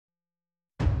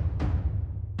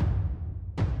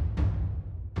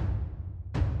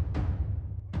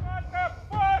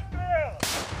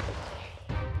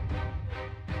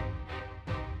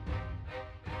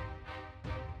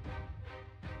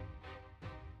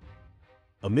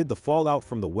Amid the fallout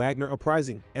from the Wagner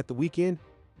uprising at the weekend,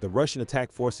 the Russian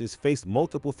attack forces faced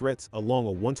multiple threats along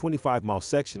a 125-mile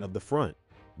section of the front,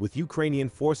 with Ukrainian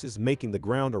forces making the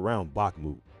ground around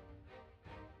Bakhmut.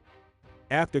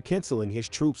 After canceling his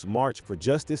troops' march for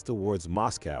justice towards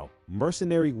Moscow,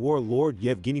 mercenary warlord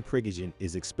Yevgeny Prigozhin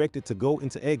is expected to go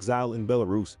into exile in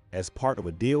Belarus as part of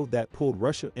a deal that pulled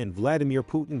Russia and Vladimir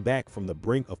Putin back from the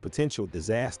brink of potential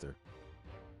disaster.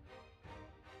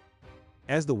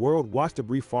 As the world watched a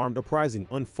brief armed uprising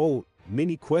unfold,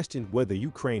 many questioned whether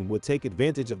Ukraine would take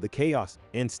advantage of the chaos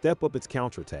and step up its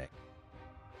counterattack.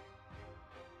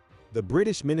 The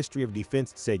British Ministry of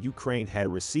Defense said Ukraine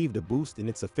had received a boost in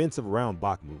its offensive around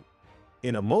Bakhmut.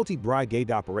 In a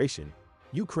multi-brigade operation,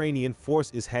 Ukrainian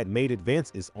forces had made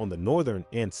advances on the northern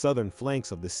and southern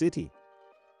flanks of the city.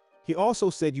 He also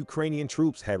said Ukrainian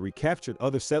troops had recaptured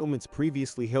other settlements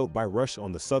previously held by Russia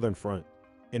on the southern front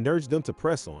and urged them to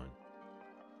press on.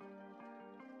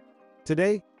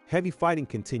 Today, heavy fighting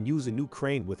continues in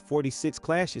Ukraine with 46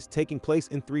 clashes taking place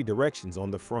in 3 directions on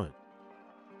the front.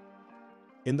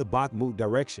 In the Bakhmut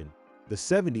direction, the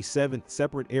 77th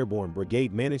Separate Airborne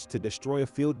Brigade managed to destroy a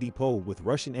field depot with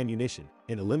Russian ammunition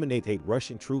and eliminate 8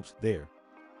 Russian troops there.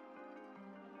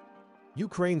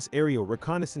 Ukraine's aerial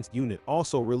reconnaissance unit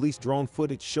also released drone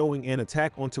footage showing an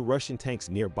attack onto Russian tanks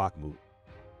near Bakhmut.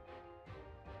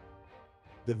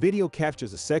 The video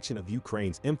captures a section of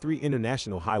Ukraine's M3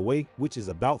 International Highway, which is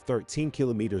about 13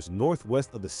 kilometers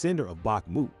northwest of the center of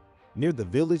Bakhmut, near the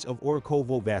village of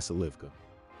Orikhovo-Vasylivka.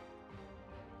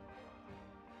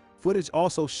 Footage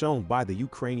also shown by the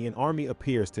Ukrainian Army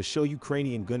appears to show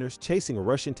Ukrainian gunners chasing a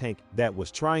Russian tank that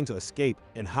was trying to escape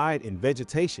and hide in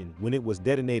vegetation when it was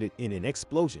detonated in an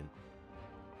explosion.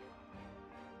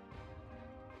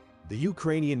 The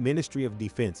Ukrainian Ministry of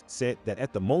Defense said that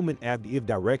at the moment Avdiivka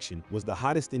direction was the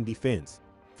hottest in defense.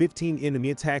 15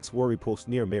 enemy attacks were repulsed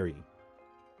near Mariupol.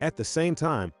 At the same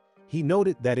time, he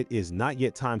noted that it is not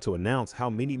yet time to announce how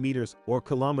many meters or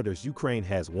kilometers Ukraine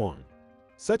has won.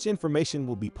 Such information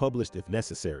will be published if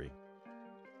necessary.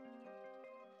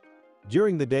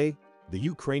 During the day, the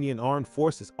Ukrainian armed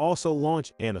forces also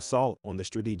launched an assault on the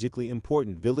strategically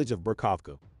important village of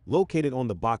Burkovka, located on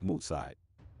the Bakhmut side.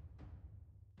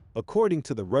 According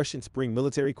to the Russian Spring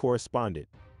military correspondent,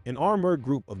 an armored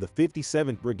group of the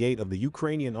 57th Brigade of the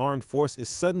Ukrainian Armed Forces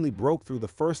suddenly broke through the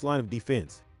first line of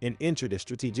defense and entered a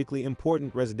strategically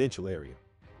important residential area.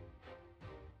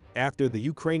 After the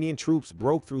Ukrainian troops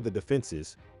broke through the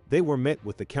defenses, they were met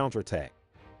with a counterattack.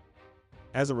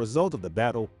 As a result of the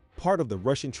battle, part of the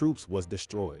Russian troops was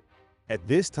destroyed. At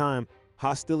this time,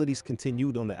 hostilities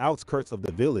continued on the outskirts of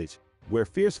the village, where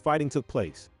fierce fighting took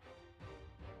place.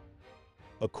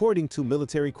 According to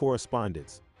military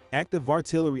correspondents, active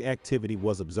artillery activity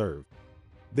was observed.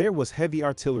 There was heavy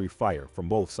artillery fire from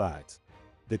both sides.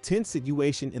 The tense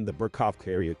situation in the Burkovka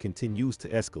area continues to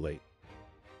escalate.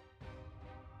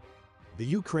 The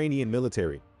Ukrainian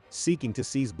military, seeking to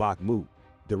seize Bakhmut,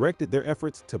 directed their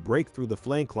efforts to break through the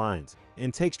flank lines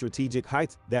and take strategic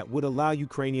heights that would allow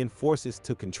Ukrainian forces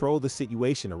to control the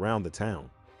situation around the town.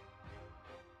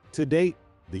 To date,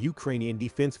 the Ukrainian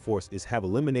Defense Forces have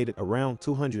eliminated around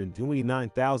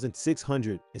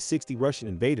 229,660 Russian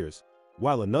invaders,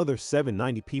 while another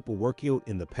 790 people were killed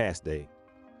in the past day.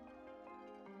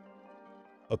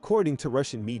 According to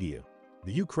Russian media,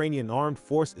 the Ukrainian armed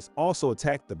forces also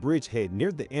attacked the bridgehead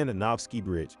near the Ananovsky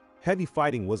Bridge. Heavy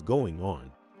fighting was going on.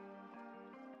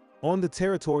 On the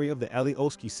territory of the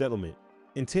Alioski settlement,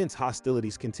 intense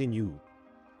hostilities continued.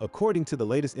 According to the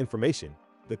latest information,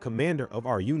 the commander of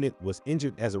our unit was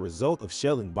injured as a result of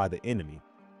shelling by the enemy,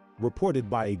 reported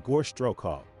by Igor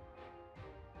Strelkov.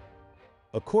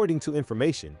 According to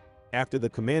information, after the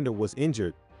commander was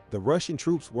injured, the Russian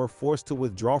troops were forced to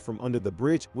withdraw from under the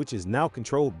bridge, which is now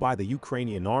controlled by the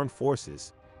Ukrainian armed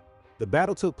forces. The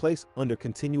battle took place under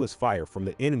continuous fire from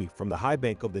the enemy from the high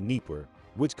bank of the Dnieper,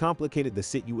 which complicated the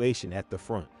situation at the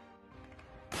front.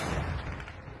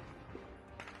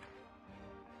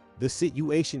 The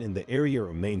situation in the area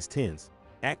remains tense.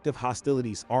 Active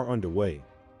hostilities are underway.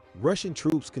 Russian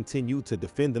troops continue to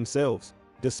defend themselves,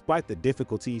 despite the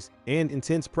difficulties and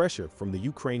intense pressure from the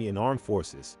Ukrainian armed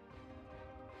forces.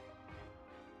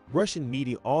 Russian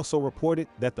media also reported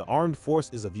that the armed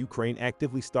forces of Ukraine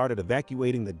actively started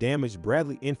evacuating the damaged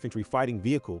Bradley infantry fighting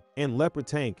vehicle and Leopard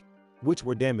tank, which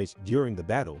were damaged during the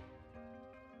battle.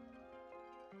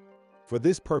 For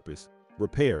this purpose,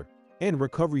 repair and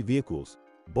recovery vehicles,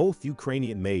 both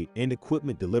Ukrainian-made and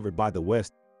equipment delivered by the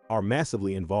West, are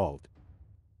massively involved.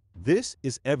 This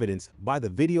is evidenced by the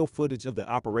video footage of the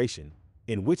operation,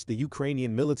 in which the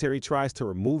Ukrainian military tries to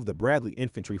remove the Bradley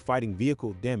infantry fighting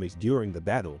vehicle damaged during the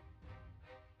battle.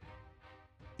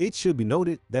 It should be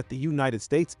noted that the United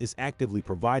States is actively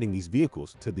providing these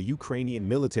vehicles to the Ukrainian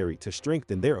military to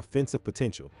strengthen their offensive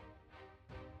potential.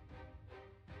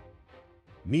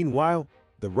 Meanwhile,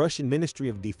 the Russian Ministry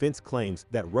of Defense claims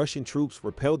that Russian troops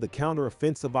repelled the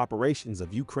counter-offensive operations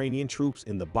of Ukrainian troops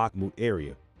in the Bakhmut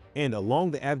area and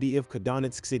along the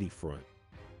Avdiivka-Donetsk city front.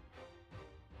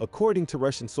 According to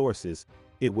Russian sources,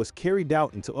 it was carried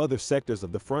out into other sectors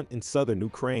of the front in southern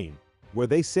Ukraine, where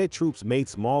they said troops made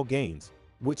small gains,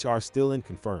 which are still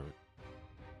unconfirmed.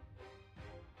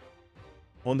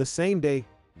 On the same day,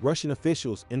 Russian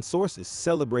officials and sources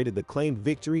celebrated the claimed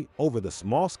victory over the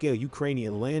small-scale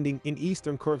Ukrainian landing in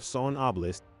eastern Kherson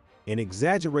Oblast, an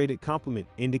exaggerated compliment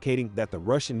indicating that the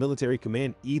Russian military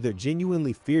command either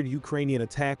genuinely feared Ukrainian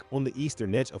attack on the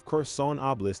eastern edge of Kherson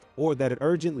Oblast or that it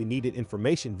urgently needed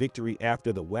information victory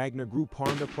after the Wagner Group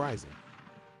harmed uprising.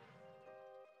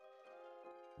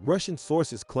 Russian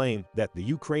sources claim that the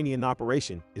Ukrainian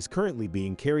operation is currently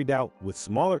being carried out with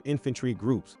smaller infantry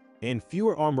groups and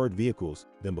fewer armored vehicles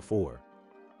than before.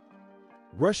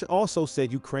 Russia also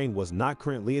said Ukraine was not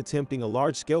currently attempting a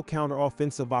large-scale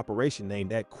counter-offensive operation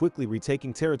aimed at quickly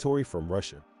retaking territory from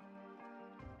Russia.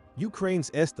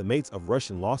 Ukraine's estimates of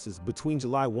Russian losses between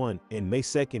July 1 and May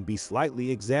 2 be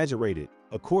slightly exaggerated,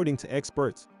 according to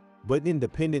experts, but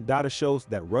independent data shows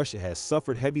that Russia has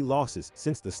suffered heavy losses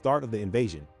since the start of the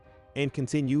invasion and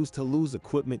continues to lose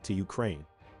equipment to Ukraine.